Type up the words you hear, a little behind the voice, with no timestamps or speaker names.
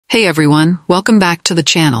Hey everyone, welcome back to the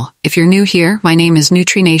channel. If you're new here, my name is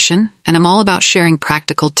NutriNation, and I'm all about sharing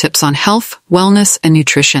practical tips on health, wellness, and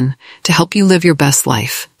nutrition to help you live your best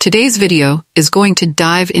life. Today's video is going to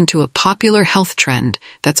dive into a popular health trend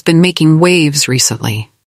that's been making waves recently: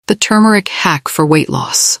 the turmeric hack for weight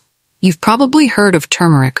loss. You've probably heard of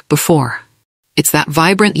turmeric before. It's that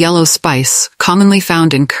vibrant yellow spice commonly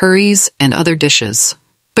found in curries and other dishes.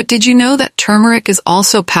 But did you know that turmeric is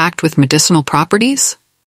also packed with medicinal properties?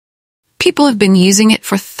 People have been using it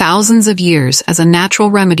for thousands of years as a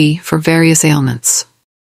natural remedy for various ailments.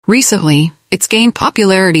 Recently, it's gained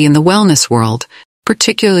popularity in the wellness world,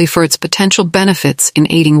 particularly for its potential benefits in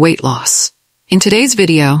aiding weight loss. In today's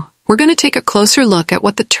video, we're going to take a closer look at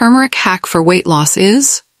what the turmeric hack for weight loss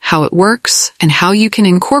is, how it works, and how you can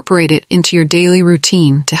incorporate it into your daily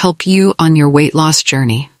routine to help you on your weight loss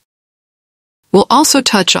journey. We'll also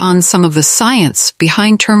touch on some of the science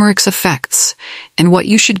behind turmeric's effects and what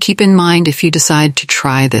you should keep in mind if you decide to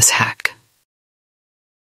try this hack.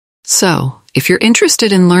 So, if you're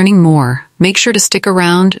interested in learning more, make sure to stick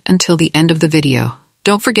around until the end of the video.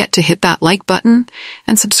 Don't forget to hit that like button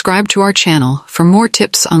and subscribe to our channel for more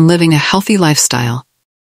tips on living a healthy lifestyle.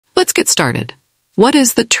 Let's get started. What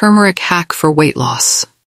is the turmeric hack for weight loss?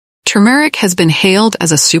 Turmeric has been hailed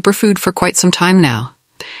as a superfood for quite some time now.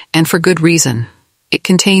 And for good reason. It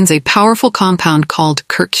contains a powerful compound called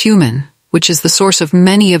curcumin, which is the source of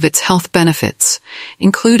many of its health benefits,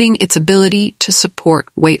 including its ability to support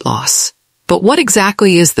weight loss. But what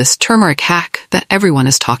exactly is this turmeric hack that everyone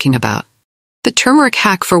is talking about? The turmeric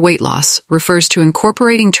hack for weight loss refers to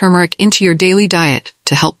incorporating turmeric into your daily diet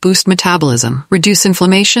to help boost metabolism, reduce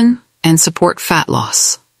inflammation, and support fat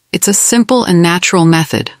loss. It's a simple and natural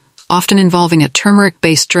method, often involving a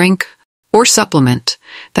turmeric-based drink or supplement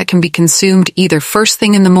that can be consumed either first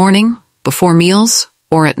thing in the morning, before meals,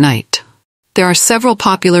 or at night. There are several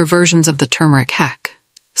popular versions of the turmeric hack.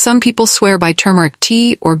 Some people swear by turmeric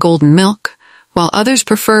tea or golden milk, while others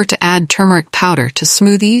prefer to add turmeric powder to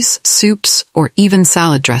smoothies, soups, or even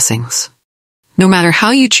salad dressings. No matter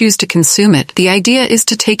how you choose to consume it, the idea is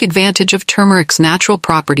to take advantage of turmeric's natural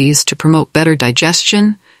properties to promote better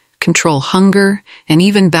digestion, control hunger, and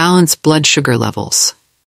even balance blood sugar levels.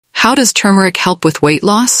 How does turmeric help with weight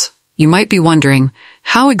loss? You might be wondering,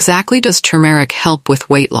 how exactly does turmeric help with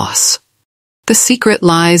weight loss? The secret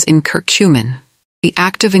lies in curcumin, the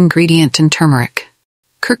active ingredient in turmeric.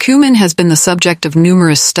 Curcumin has been the subject of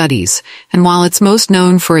numerous studies, and while it's most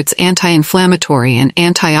known for its anti-inflammatory and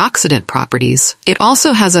antioxidant properties, it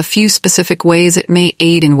also has a few specific ways it may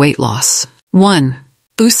aid in weight loss. 1.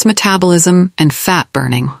 Boosts metabolism and fat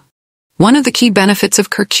burning. One of the key benefits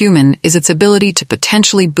of curcumin is its ability to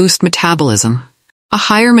potentially boost metabolism. A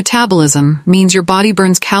higher metabolism means your body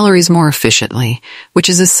burns calories more efficiently, which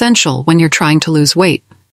is essential when you're trying to lose weight.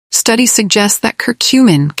 Studies suggest that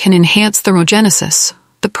curcumin can enhance thermogenesis,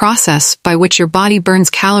 the process by which your body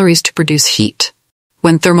burns calories to produce heat.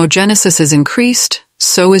 When thermogenesis is increased,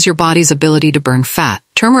 so is your body's ability to burn fat.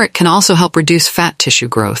 Turmeric can also help reduce fat tissue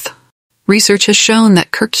growth. Research has shown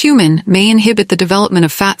that curcumin may inhibit the development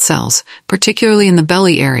of fat cells, particularly in the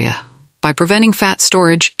belly area. By preventing fat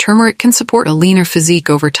storage, turmeric can support a leaner physique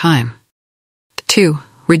over time. 2.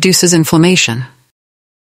 Reduces inflammation.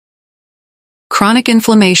 Chronic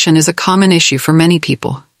inflammation is a common issue for many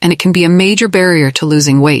people, and it can be a major barrier to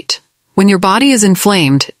losing weight. When your body is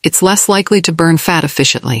inflamed, it's less likely to burn fat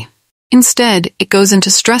efficiently. Instead, it goes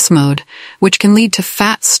into stress mode, which can lead to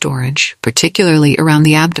fat storage, particularly around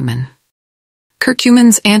the abdomen.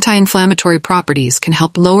 Curcumin's anti-inflammatory properties can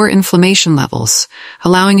help lower inflammation levels,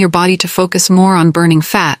 allowing your body to focus more on burning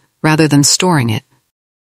fat rather than storing it.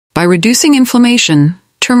 By reducing inflammation,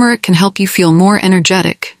 turmeric can help you feel more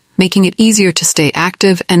energetic, making it easier to stay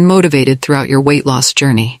active and motivated throughout your weight loss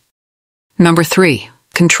journey. 3.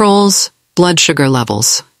 Controls blood sugar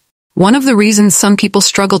levels. One of the reasons some people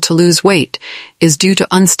struggle to lose weight is due to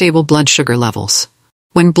unstable blood sugar levels.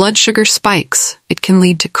 When blood sugar spikes, it can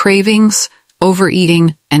lead to cravings,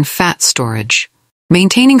 overeating, and fat storage.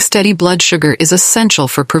 Maintaining steady blood sugar is essential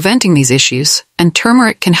for preventing these issues, and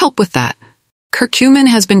turmeric can help with that. Curcumin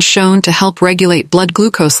has been shown to help regulate blood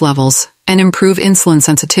glucose levels and improve insulin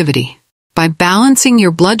sensitivity. By balancing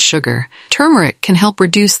your blood sugar, turmeric can help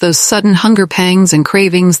reduce those sudden hunger pangs and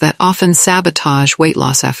cravings that often sabotage weight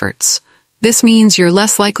loss efforts. This means you're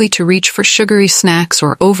less likely to reach for sugary snacks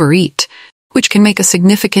or overeat, which can make a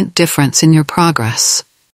significant difference in your progress.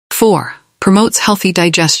 4. Promotes healthy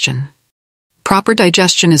digestion. Proper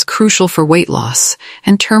digestion is crucial for weight loss,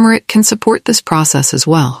 and turmeric can support this process as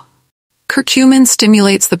well. Curcumin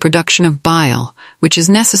stimulates the production of bile, which is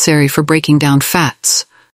necessary for breaking down fats.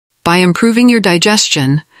 By improving your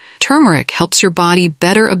digestion, Turmeric helps your body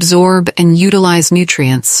better absorb and utilize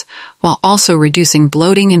nutrients, while also reducing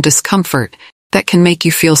bloating and discomfort that can make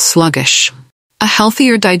you feel sluggish. A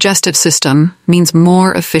healthier digestive system means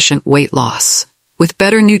more efficient weight loss. With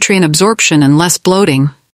better nutrient absorption and less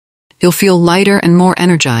bloating, you'll feel lighter and more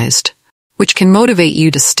energized, which can motivate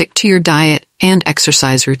you to stick to your diet and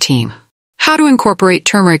exercise routine. How to incorporate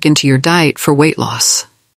turmeric into your diet for weight loss.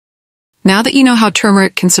 Now that you know how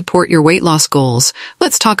turmeric can support your weight loss goals,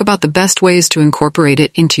 let's talk about the best ways to incorporate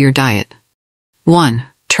it into your diet. 1.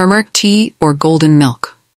 Turmeric tea or golden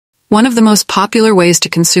milk. One of the most popular ways to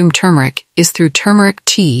consume turmeric is through turmeric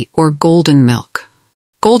tea or golden milk.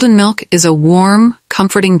 Golden milk is a warm,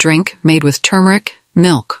 comforting drink made with turmeric,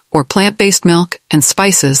 milk, or plant-based milk and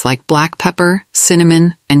spices like black pepper,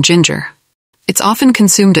 cinnamon, and ginger. It's often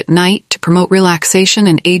consumed at night to promote relaxation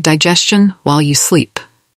and aid digestion while you sleep.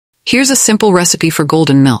 Here's a simple recipe for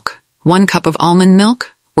golden milk. 1 cup of almond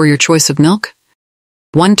milk, or your choice of milk.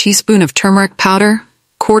 1 teaspoon of turmeric powder.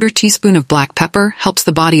 1/4 teaspoon of black pepper helps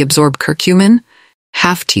the body absorb curcumin.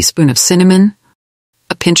 1/2 teaspoon of cinnamon.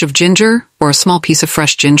 A pinch of ginger, or a small piece of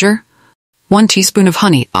fresh ginger. 1 teaspoon of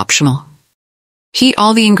honey, optional. Heat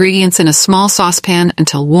all the ingredients in a small saucepan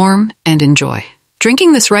until warm and enjoy.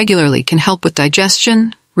 Drinking this regularly can help with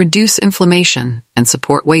digestion, reduce inflammation, and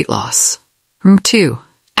support weight loss. 2.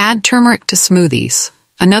 Add turmeric to smoothies.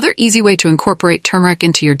 Another easy way to incorporate turmeric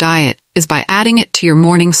into your diet is by adding it to your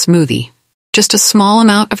morning smoothie. Just a small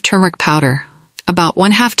amount of turmeric powder, about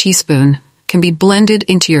 1/2 teaspoon, can be blended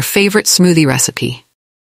into your favorite smoothie recipe.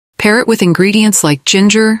 Pair it with ingredients like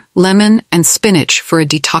ginger, lemon, and spinach for a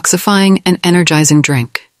detoxifying and energizing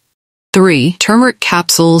drink. 3. Turmeric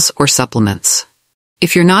capsules or supplements.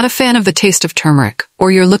 If you're not a fan of the taste of turmeric, or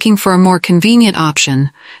you're looking for a more convenient option,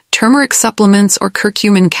 turmeric supplements or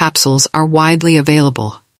curcumin capsules are widely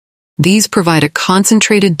available. These provide a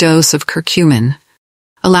concentrated dose of curcumin,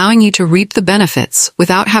 allowing you to reap the benefits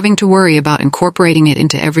without having to worry about incorporating it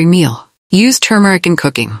into every meal. Use turmeric in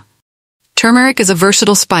cooking. Turmeric is a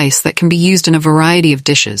versatile spice that can be used in a variety of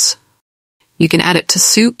dishes. You can add it to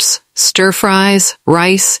soups, stir-fries,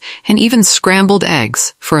 rice, and even scrambled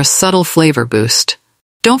eggs for a subtle flavor boost.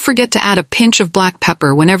 Don't forget to add a pinch of black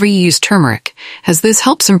pepper whenever you use turmeric, as this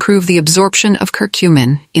helps improve the absorption of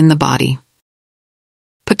curcumin in the body.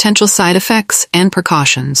 Potential side effects and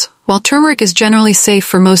precautions. While turmeric is generally safe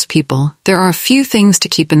for most people, there are a few things to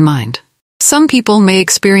keep in mind. Some people may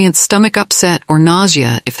experience stomach upset or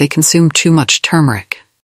nausea if they consume too much turmeric.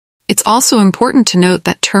 It's also important to note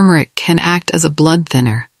that turmeric can act as a blood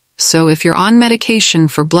thinner, so if you're on medication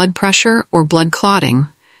for blood pressure or blood clotting,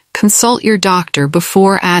 consult your doctor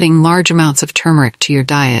before adding large amounts of turmeric to your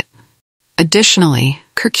diet. Additionally,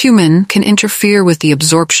 curcumin can interfere with the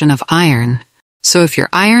absorption of iron, so if you're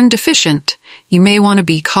iron deficient, you may want to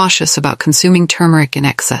be cautious about consuming turmeric in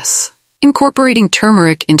excess. Incorporating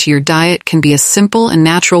turmeric into your diet can be a simple and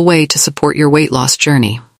natural way to support your weight loss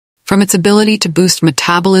journey. From its ability to boost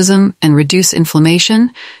metabolism and reduce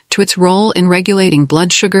inflammation, to its role in regulating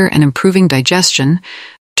blood sugar and improving digestion,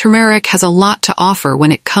 turmeric has a lot to offer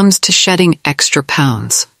when it comes to shedding extra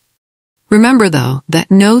pounds. Remember, though, that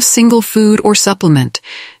no single food or supplement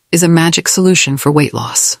is a magic solution for weight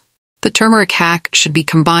loss. The turmeric hack should be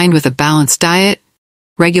combined with a balanced diet,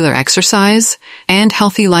 regular exercise, and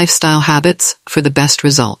healthy lifestyle habits for the best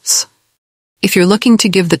results. If you're looking to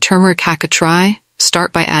give the turmeric hack a try,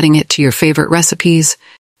 start by adding it to your favorite recipes,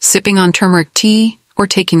 sipping on turmeric tea, or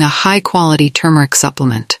taking a high-quality turmeric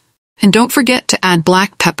supplement. And don't forget to add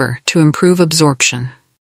black pepper to improve absorption.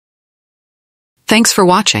 Thanks for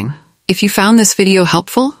watching. If you found this video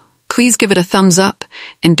helpful, please give it a thumbs up,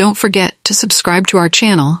 and don't forget to subscribe to our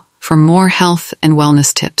channel for more health and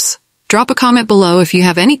wellness tips. Drop a comment below if you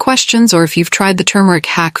have any questions or if you've tried the turmeric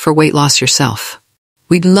hack for weight loss yourself.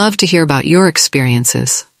 We'd love to hear about your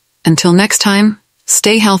experiences. Until next time,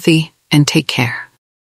 stay healthy and take care.